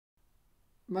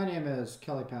My name is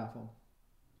Kelly Paffel,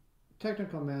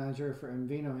 Technical Manager for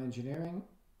Invino Engineering,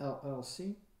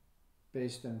 LLC,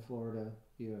 based in Florida,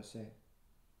 USA.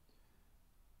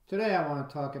 Today I want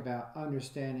to talk about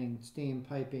understanding steam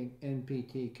piping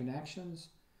NPT connections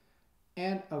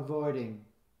and avoiding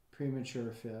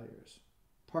premature failures.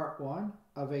 Part 1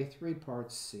 of a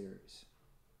 3-part series.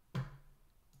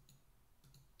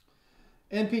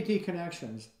 NPT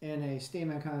connections in a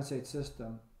steam and condensate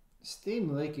system.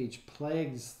 Steam leakage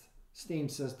plagues steam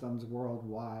systems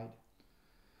worldwide.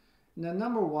 And the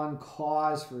number one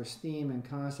cause for steam and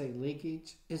condensate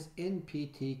leakage is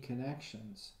NPT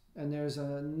connections. And there's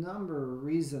a number of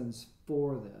reasons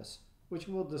for this, which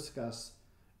we'll discuss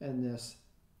in this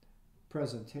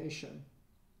presentation.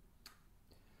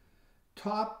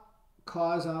 Top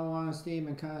cause on unwanted steam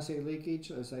and condensate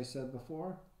leakage, as I said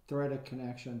before, threaded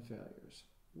connection failures.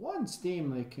 One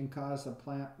steam leak can cause a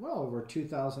plant well over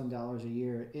 $2,000 a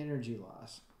year energy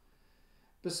loss.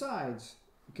 Besides,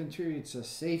 it contributes to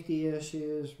safety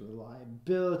issues,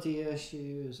 reliability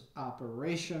issues,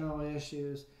 operational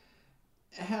issues.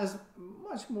 It has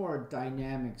much more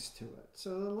dynamics to it.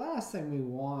 So the last thing we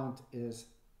want is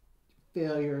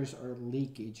failures or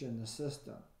leakage in the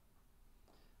system.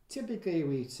 Typically,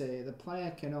 we say the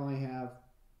plant can only have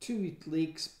 2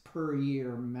 leaks per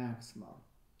year maximum.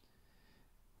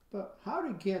 But how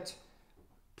to get,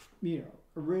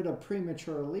 rid of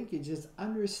premature leakage is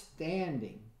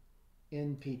understanding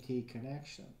NPT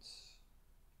connections.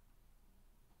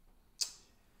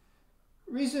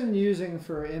 Reason using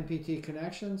for NPT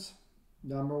connections: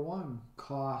 number 1,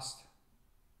 cost.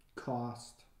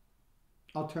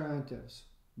 Alternatives: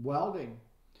 welding.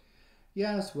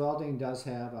 Yes, welding does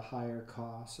have a higher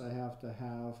cost. I have to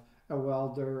have a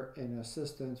welder and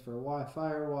assistant for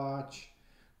fire watch.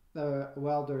 The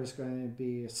welder is going to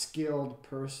be a skilled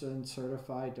person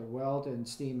certified to weld in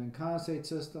steam and condensate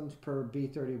systems per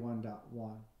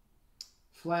B31.1.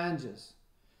 Flanges.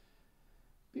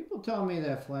 People tell me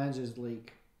that flanges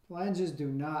leak. Flanges do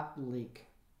not leak.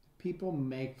 People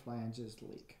make flanges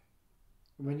leak.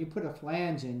 When you put a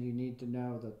flange in, you need to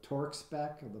know the torque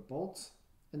spec of the bolts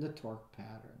and the torque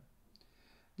pattern.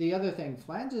 The other thing,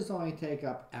 flanges only take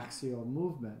up axial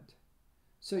movement.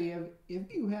 So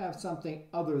if you have something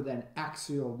other than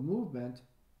axial movement,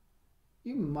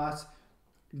 you must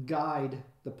guide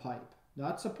the pipe.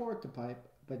 Not support the pipe,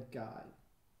 but guide.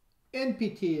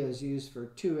 NPT is used for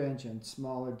 2-inch and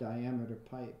smaller diameter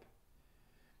pipe.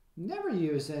 Never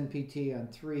use NPT on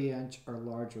 3-inch or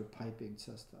larger piping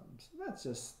systems. That's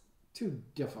just too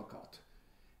difficult.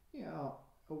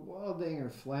 Welding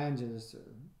or flanges are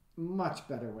a much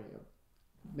better way of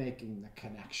making the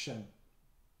connection.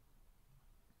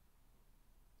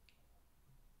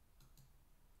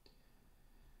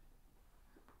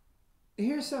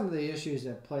 Here's some of the issues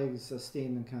that plagues the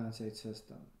steam and condensate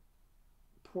system.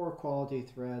 Poor quality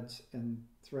threads and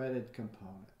threaded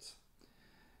components.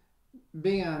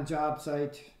 Being on a job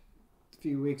site a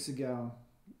few weeks ago,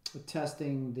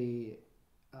 testing the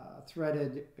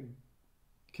threaded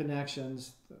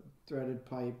connections, the threaded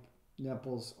pipe,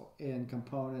 nipples, and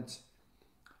components,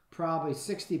 probably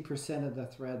 60% of the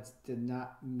threads did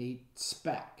not meet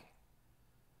spec.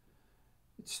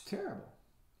 It's terrible.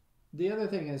 The other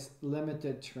thing is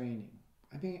limited training.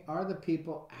 Are the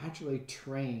people actually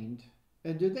trained?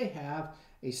 And do they have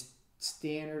a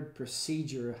standard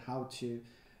procedure how to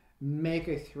make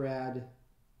a thread,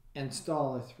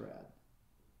 install a thread?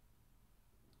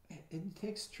 It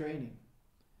takes training.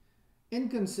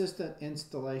 Inconsistent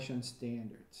installation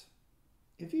standards.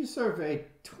 If you survey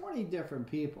 20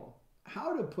 different people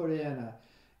how to put in a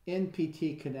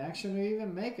NPT connection or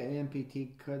even make an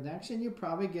NPT connection, you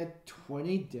probably get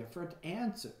 20 different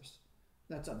answers.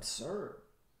 That's absurd.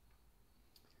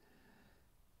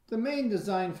 The main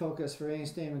design focus for any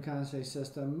steam and condensate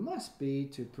system must be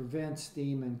to prevent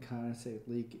steam and condensate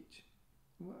leakage.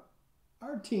 Well,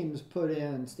 our teams put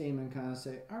in steam and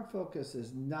condensate. Our focus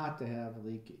is not to have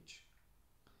leakage.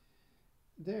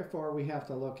 Therefore, we have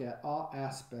to look at all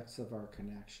aspects of our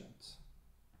connections.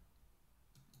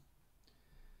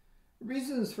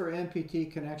 Reasons for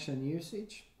NPT connection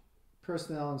usage.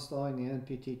 Personnel installing the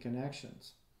NPT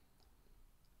connections.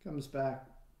 Comes back,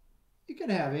 you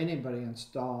can have anybody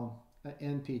install an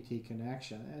NPT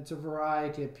connection. And it's a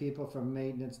variety of people, from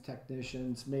maintenance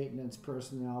technicians, maintenance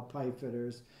personnel, pipe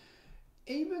fitters,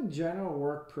 even general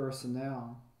work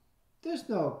personnel. There's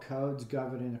no codes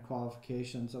governing the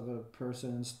qualifications of a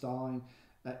person installing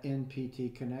an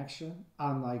NPT connection,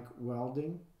 unlike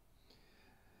welding.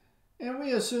 And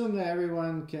we assume that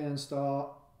everyone can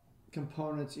install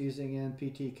components using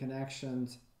NPT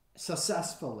connections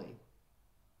successfully.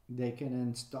 They can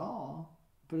install,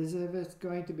 But is if it's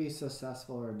going to be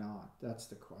successful or not? That's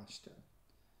the question.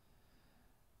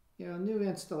 You know, new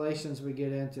installations, we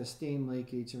get into steam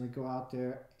leakage and we go out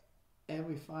there and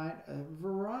we find a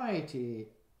variety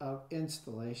of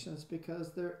installations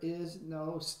because there is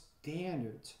no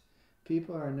standards.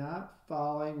 People are not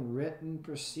following written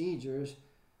procedures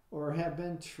or have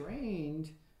been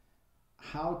trained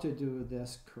how to do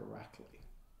this correctly.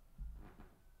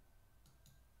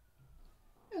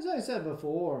 As I said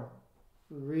before,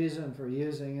 the reason for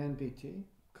using NPT,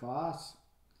 costs.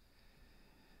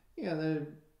 You know, the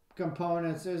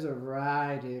components, there's a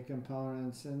variety of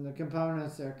components, and the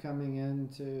components that are coming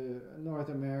into North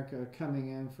America are coming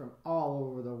in from all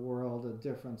over the world at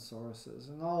different sources.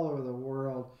 And all over the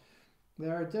world,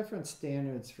 there are different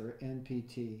standards for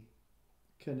NPT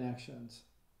connections.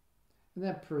 And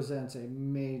that presents a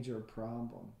major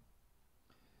problem.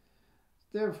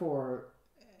 Therefore,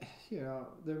 you know,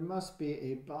 there must be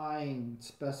a buying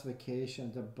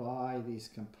specification to buy these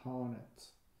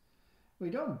components. We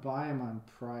don't buy them on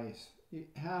price. You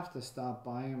have to stop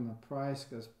buying them on price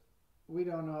because we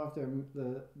don't know if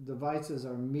the devices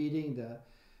are meeting the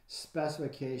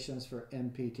specifications for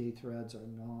NPT threads or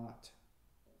not.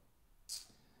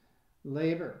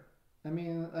 Labor. I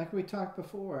mean, like we talked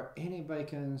before, anybody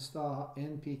can install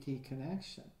NPT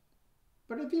connection.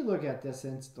 But if you look at this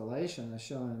installation as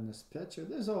shown in this picture,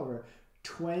 there's over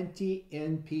 20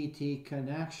 NPT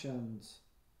connections.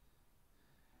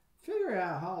 Figure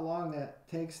out how long that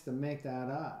takes to make that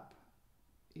up.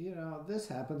 You know, this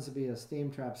happens to be a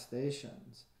steam trap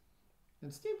stations.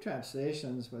 And steam trap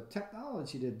stations with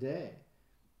technology today,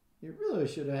 you really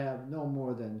should have no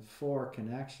more than 4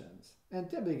 connections. And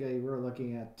typically we're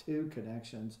looking at 2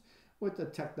 connections with the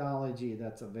technology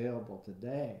that's available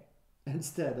today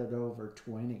instead of over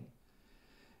 20.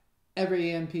 Every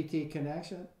NPT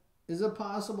connection is a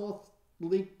possible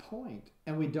leak point,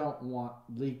 and we don't want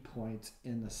leak points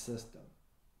in the system.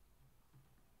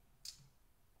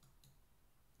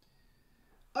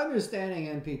 Understanding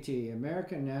NPT,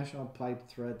 American National Pipe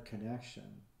Thread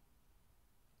Connection.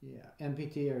 Yeah,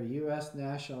 NPT are U.S.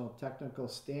 National Technical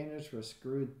Standards for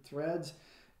screwed threads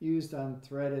used on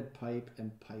threaded pipe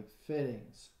and pipe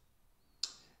fittings.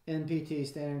 NPT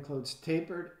standard includes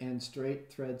tapered and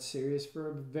straight thread series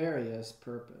for various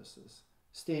purposes.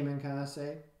 Steam and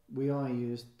condensate, we only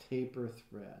use taper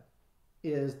thread,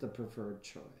 is the preferred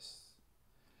choice.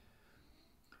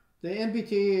 The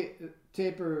NPT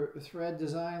taper thread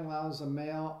design allows the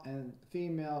male and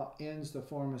female ends to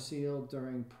form a seal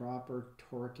during proper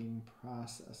torquing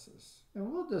processes.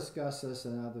 And we'll discuss this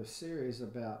in another series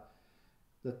about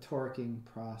the torquing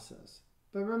process.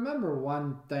 But remember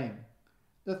one thing,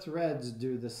 the threads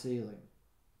do the sealing.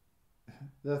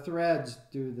 The threads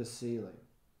do the sealing.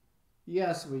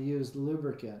 Yes, we use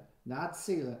lubricant, not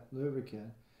sealant,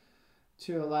 lubricant,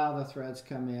 to allow the threads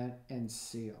come in and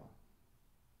seal.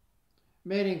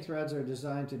 Mating threads are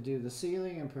designed to do the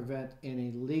sealing and prevent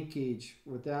any leakage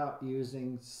without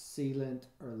using sealant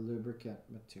or lubricant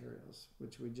materials,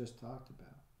 which we just talked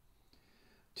about.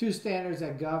 2 standards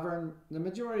that govern the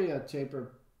majority of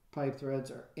taper pipe threads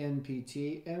are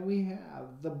NPT, and we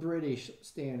have the British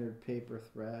standard paper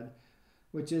thread,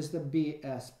 which is the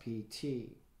BSPT.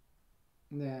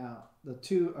 Now, the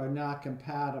 2 are not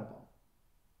compatible.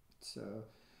 So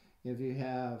if you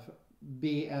have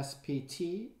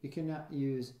BSPT, you cannot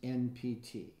use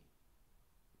NPT.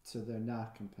 So they're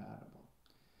not compatible.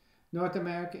 North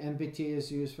America, NPT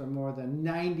is used for more than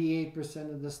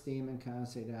 98% of the steam and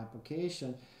condensate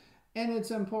application. And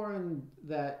it's important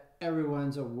that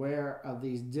everyone's aware of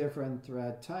these different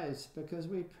thread types because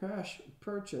we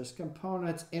purchase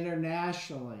components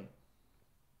internationally.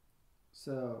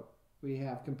 So we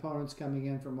have components coming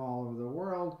in from all over the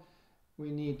world. We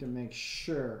need to make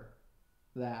sure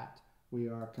that we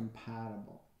are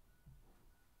compatible.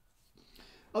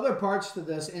 Other parts to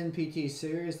this NPT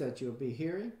series that you'll be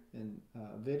hearing in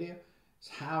video is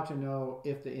how to know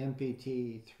if the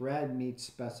NPT thread meets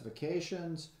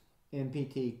specifications,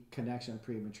 NPT connection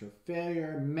premature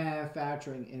failure,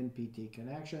 manufacturing NPT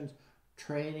connections,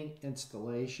 training,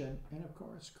 installation, and of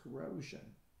course corrosion.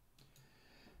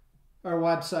 Our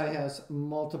website has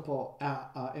multiple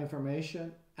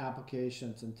information,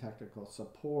 applications, and technical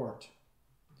support.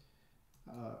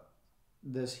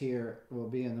 This here will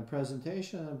be in the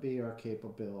presentation and be our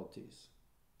capabilities.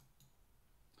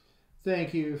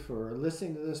 Thank you for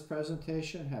listening to this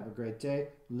presentation. Have a great day.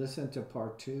 Listen to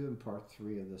part 2 and part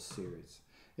 3 of this series.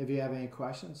 If you have any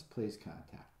questions, please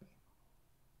contact me.